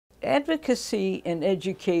Advocacy and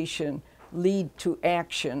education lead to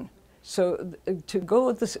action. So to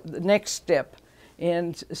go the next step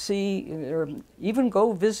and see, or even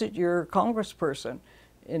go visit your congressperson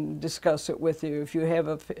and discuss it with you if you have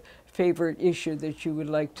a favorite issue that you would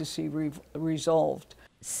like to see resolved.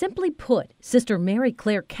 Simply put, Sister Mary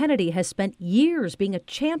Claire Kennedy has spent years being a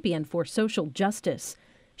champion for social justice.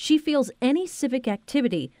 She feels any civic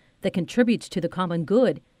activity that contributes to the common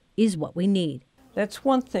good is what we need. That's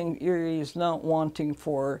one thing Erie is not wanting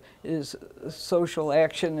for, is social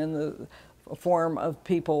action in the form of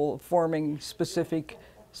people forming specific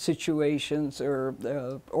situations or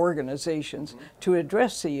organizations to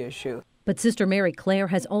address the issue. But Sister Mary Claire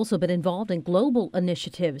has also been involved in global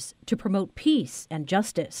initiatives to promote peace and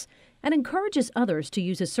justice and encourages others to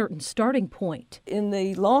use a certain starting point. In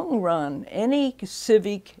the long run, any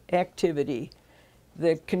civic activity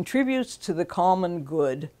that contributes to the common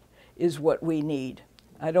good is what we need.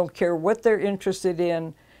 I don't care what they're interested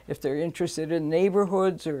in, if they're interested in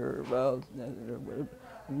neighborhoods or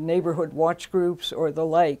neighborhood watch groups or the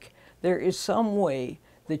like. There is some way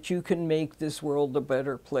that you can make this world a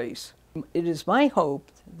better place. It is my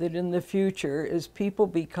hope that in the future, as people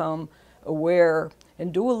become aware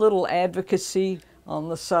and do a little advocacy on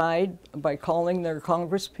the side by calling their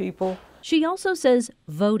congresspeople. She also says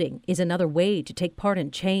voting is another way to take part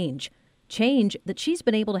in change that she's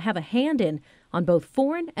been able to have a hand in on both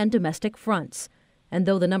foreign and domestic fronts. And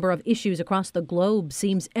though the number of issues across the globe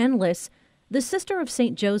seems endless, the Sister of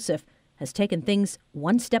St. Joseph has taken things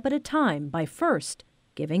one step at a time by first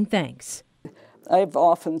giving thanks. I've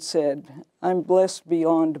often said, I'm blessed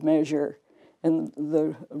beyond measure, and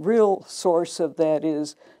the real source of that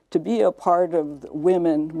is to be a part of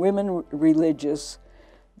women religious,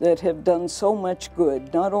 that have done so much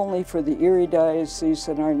good, not only for the Erie Diocese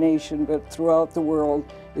and our nation, but throughout the world,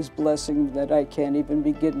 is blessing that I can't even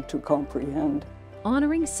begin to comprehend.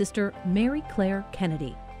 Honoring Sister Mary Claire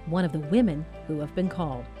Kennedy, one of the women who have been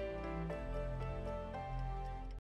called.